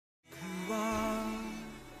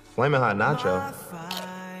Flamin' Hot Nacho.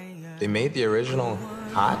 They made the original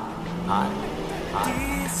hot.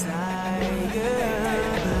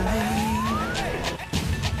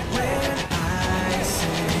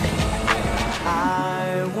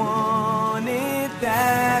 I wanted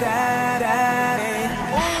that.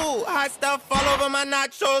 Ooh, hot stuff all over my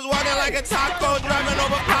nachos. Walking like a taco, driving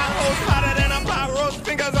over potholes. Hotter than a pot roast.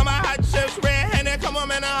 Fingers on my hot chips. Red-handed, come on,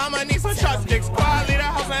 man, I'ma need some chopsticks. Quad leave the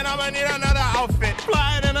house and I'ma need another outfit.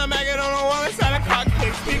 Flying in a maggot on the wall inside a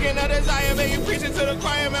cockpit. Speaking of desire, man, you preaching to the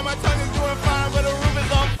choir. Man, my tongue is doing fine, but the roof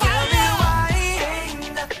is on fire. Tell me why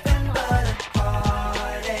ain't nothing but a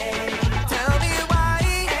heartache. Tell me why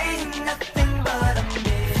ain't nothing but a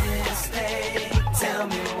mistake. Tell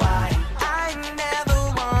me why I never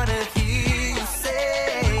wanna hear you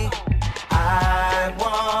say I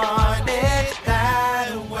want it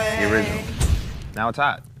that way. The original. Now it's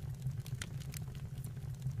hot.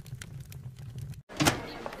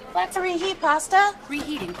 Let's reheat pasta.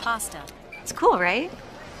 Reheating pasta. It's cool, right?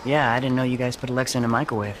 Yeah, I didn't know you guys put Alexa in a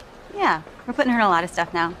microwave. Yeah, we're putting her in a lot of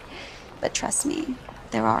stuff now. But trust me,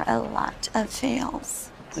 there are a lot of fails.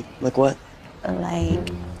 Like what?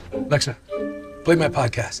 Like... Alexa, play my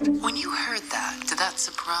podcast. When you heard that, did that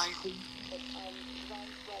surprise you?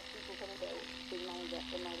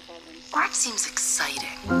 Bark seems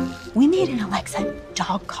exciting. We need an Alexa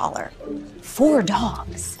dog collar. 4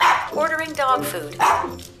 dogs. Ordering dog food.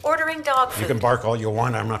 Ordering dog food. You can bark all you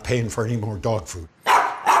want. I'm not paying for any more dog food.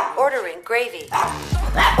 Ordering gravy.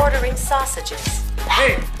 Ordering sausages.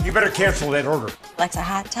 Hey, you better cancel that order. Alexa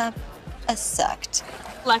hot tub? A sucked.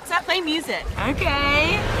 Alexa, play music.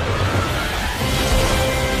 Okay.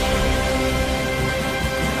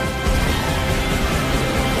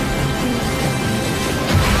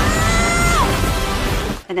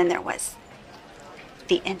 And then there was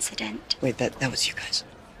the incident. Wait, that was you guys.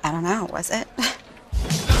 I don't know, was it?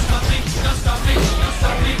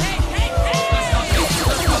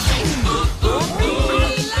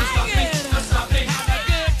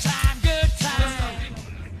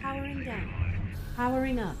 Powering down.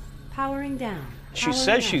 Powering up. Powering down. She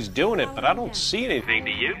says she's doing it, but I don't see anything.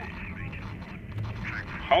 Do you?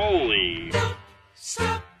 Holy.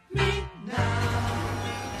 Stop me now.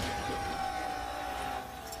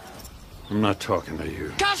 I'm not talking to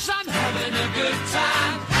you. 'Cause I'm having a good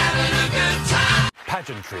time, having a good time.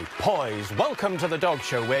 Pageantry, poise, welcome to the dog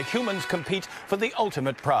show where humans compete for the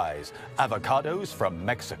ultimate prize, avocados from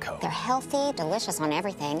Mexico. They're healthy, delicious on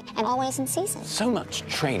everything, and always in season. So much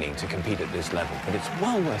training to compete at this level, but it's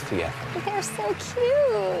well worth the effort. They're so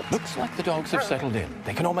cute. Looks like the dogs have settled in.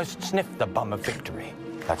 They can almost sniff the bum of victory.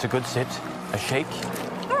 That's a good sit, a shake,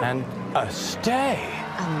 and a stay.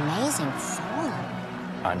 Amazing form.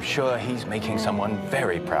 I'm sure he's making someone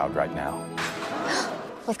very proud right now.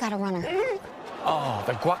 We've got a runner. Oh,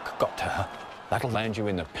 the guac got to her. That'll land you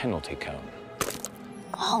in the penalty cone.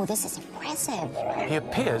 Oh, this is impressive. He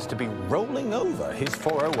appears to be rolling over his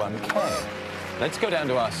 401k. Let's go down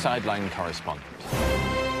to our sideline correspondent.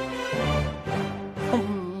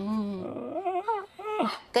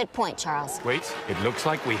 Good point, Charles. Wait, it looks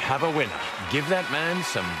like we have a winner. Give that man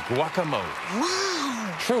some guacamole.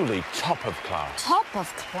 Wow. Truly top of class. Top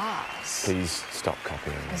of class. Please stop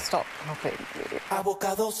copying me. Stop copying me.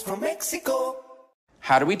 Avocados from Mexico.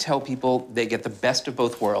 How do we tell people they get the best of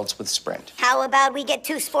both worlds with Sprint? How about we get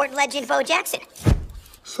 2 sport legend Bo Jackson?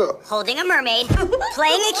 So? Holding a mermaid,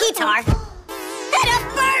 playing a guitar, and a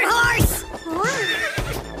bird horse!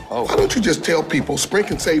 Oh. Why don't you just tell people Sprint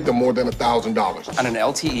can save them more than $1,000? On an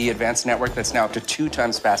LTE advanced network that's now up to 2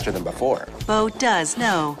 times faster than before. Bo does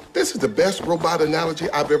know. This is the best robot analogy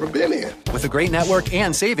I've ever been in. With a great network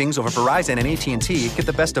and savings over Verizon and AT&T, get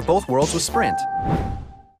the best of both worlds with Sprint.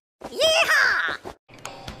 Yeehaw!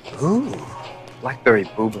 Ooh, blackberry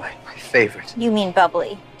buble, my favorite. You mean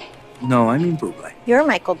bubbly. No, I mean buble. You're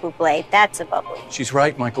Michael Bublé, that's a bubbly. She's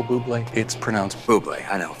right, Michael Bublé. It's pronounced buble.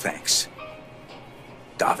 I know, thanks.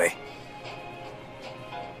 Dave.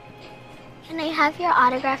 Can I have your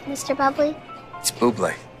autograph, Mr. Bubbly? It's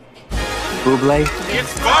buble. Buble?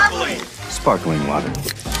 It's bubbly. Sparkling water.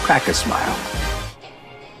 Crack a smile.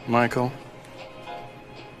 Michael,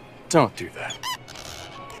 don't do that.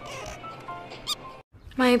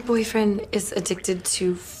 My boyfriend is addicted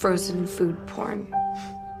to frozen food porn.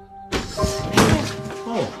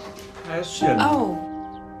 Oh, passion. Oh.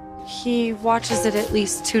 He watches it at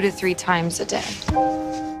least 2 to 3 times a day.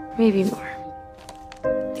 Maybe more.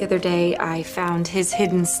 The other day, I found his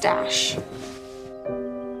hidden stash.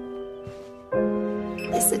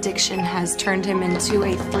 This addiction has turned him into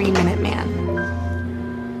a 3-minute man.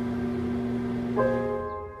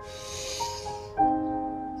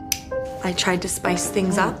 I tried to spice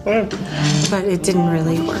things up, but it didn't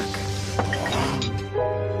really work.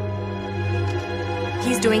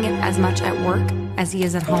 He's doing it as much at work as he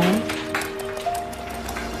is at home.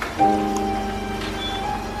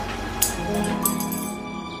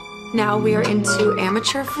 Now we are into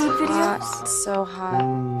amateur food videos. It's so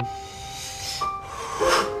hot.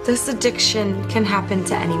 This addiction can happen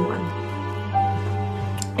to anyone.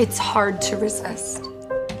 It's hard to resist.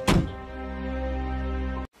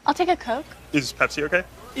 I'll take a Coke. Is Pepsi okay?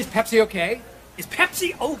 Is Pepsi okay? Is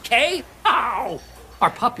Pepsi okay? Ow! Our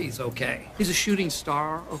puppy's okay. He's a shooting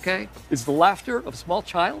star, okay? Is the laughter of a small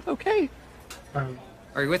child okay?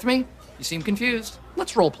 Are you with me? You seem confused.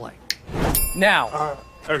 Let's role play. Now.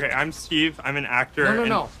 Okay, I'm Steve. I'm an actor.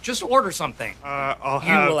 No. Just order something. I'll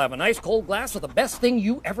have... You will have a nice cold glass of the best thing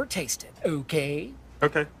you ever tasted, okay?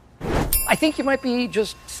 Okay. I think you might be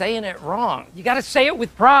just saying it wrong. You gotta say it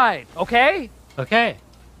with pride, okay? Okay.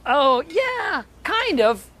 Oh, yeah, kind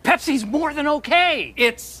of. Pepsi's more than okay.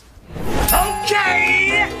 It's...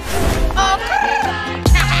 okay!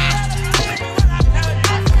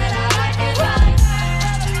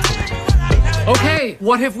 Okay,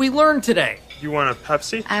 what have we learned today? You want a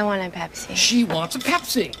Pepsi? I want a Pepsi. She wants a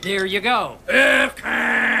Pepsi. There you go.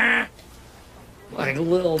 Like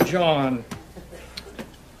Lil Jon.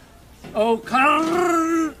 Oh,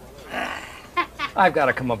 come. I've got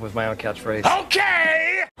to come up with my own catchphrase.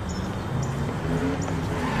 Okay!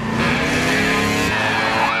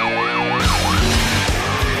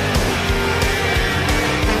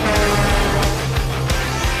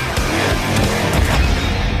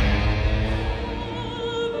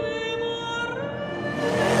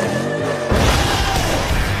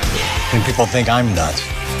 And people think I'm nuts.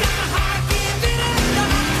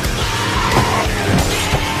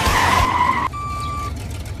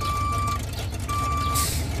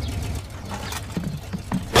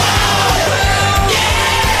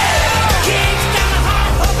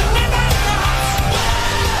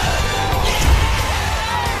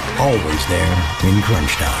 Always there in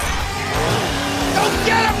crunch time. Don't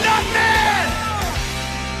get him, Nutman!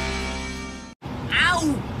 Ow!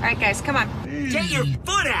 All right, guys, come on. Get your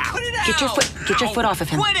foot out! Cut it out! Get your foot off of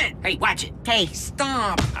him. Quit it! Hey, watch it. Hey,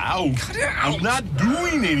 stop! Ow. Cut it out! I'm not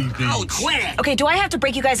doing anything. Ow, quit it! Okay, do I have to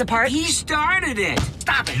break you guys apart? He started it!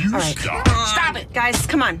 Stop it! You stop. Stop it! Guys,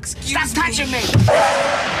 come on. Stop touching me!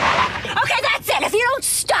 Okay, that's it. If you don't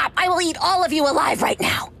stop, I will eat all of you alive right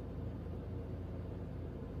now.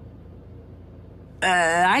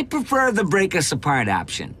 I prefer the break us apart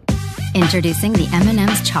option. Introducing the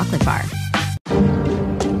M&M's chocolate bar.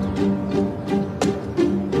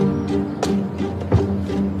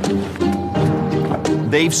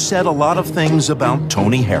 They've said a lot of things about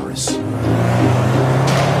Toni Harris.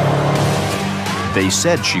 They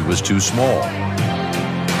said she was too small.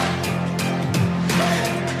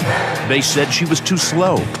 They said she was too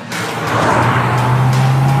slow.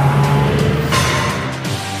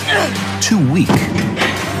 Too weak.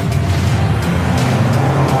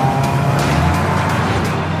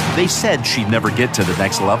 They said she'd never get to the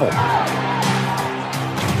next level.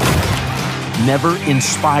 Never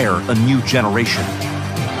inspire a new generation.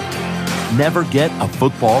 Never get a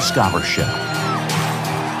football scholarship.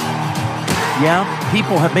 Yeah,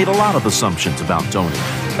 people have made a lot of assumptions about Toni.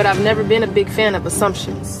 But I've never been a big fan of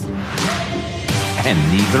assumptions. And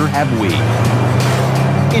neither have we.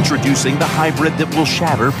 Introducing the hybrid that will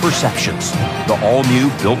shatter perceptions. The all-new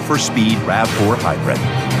built-for-speed RAV4 hybrid.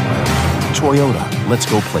 Toyota, let's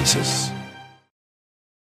go places.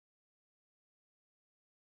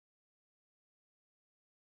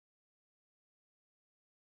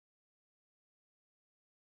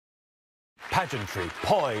 Pageantry,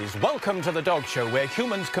 poise, welcome to the dog show where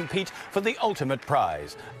humans compete for the ultimate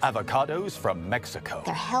prize, avocados from Mexico.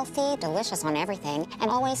 They're healthy, delicious on everything,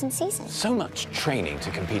 and always in season. So much training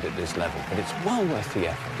to compete at this level, but it's well worth the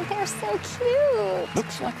effort. They're so cute.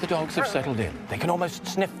 Looks like the dogs have settled in. They can almost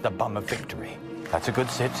sniff the bum of victory. That's a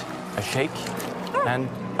good sit, a shake, and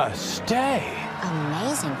a stay.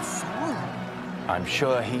 Amazing form. I'm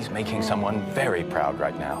sure he's making someone very proud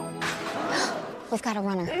right now. We've got a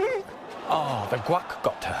runner. Oh, the guac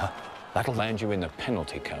got to her. That'll land you in the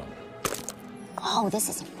penalty cone. Oh, this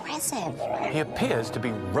is impressive. He appears to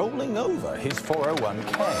be rolling over his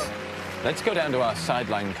 401k. Let's go down to our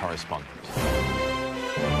sideline correspondent.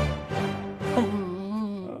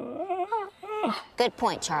 Good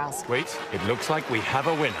point, Charles. Wait, it looks like we have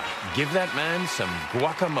a winner. Give that man some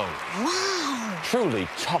guacamole. Wow. Truly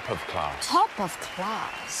top of class. Top of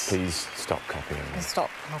class. Please stop copying me. Stop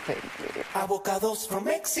copying me. Avocados from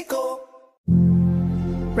Mexico.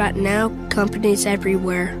 Right now, companies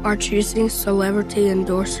everywhere are choosing celebrity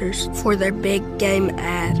endorsers for their big game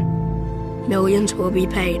ad. Millions will be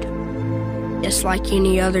paid, just like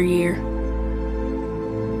any other year.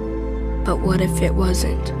 But what if it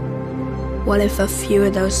wasn't? What if a few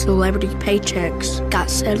of those celebrity paychecks got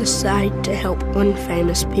set aside to help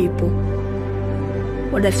unfamous people?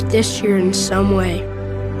 What if this year in some way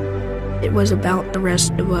it was about the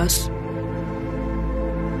rest of us?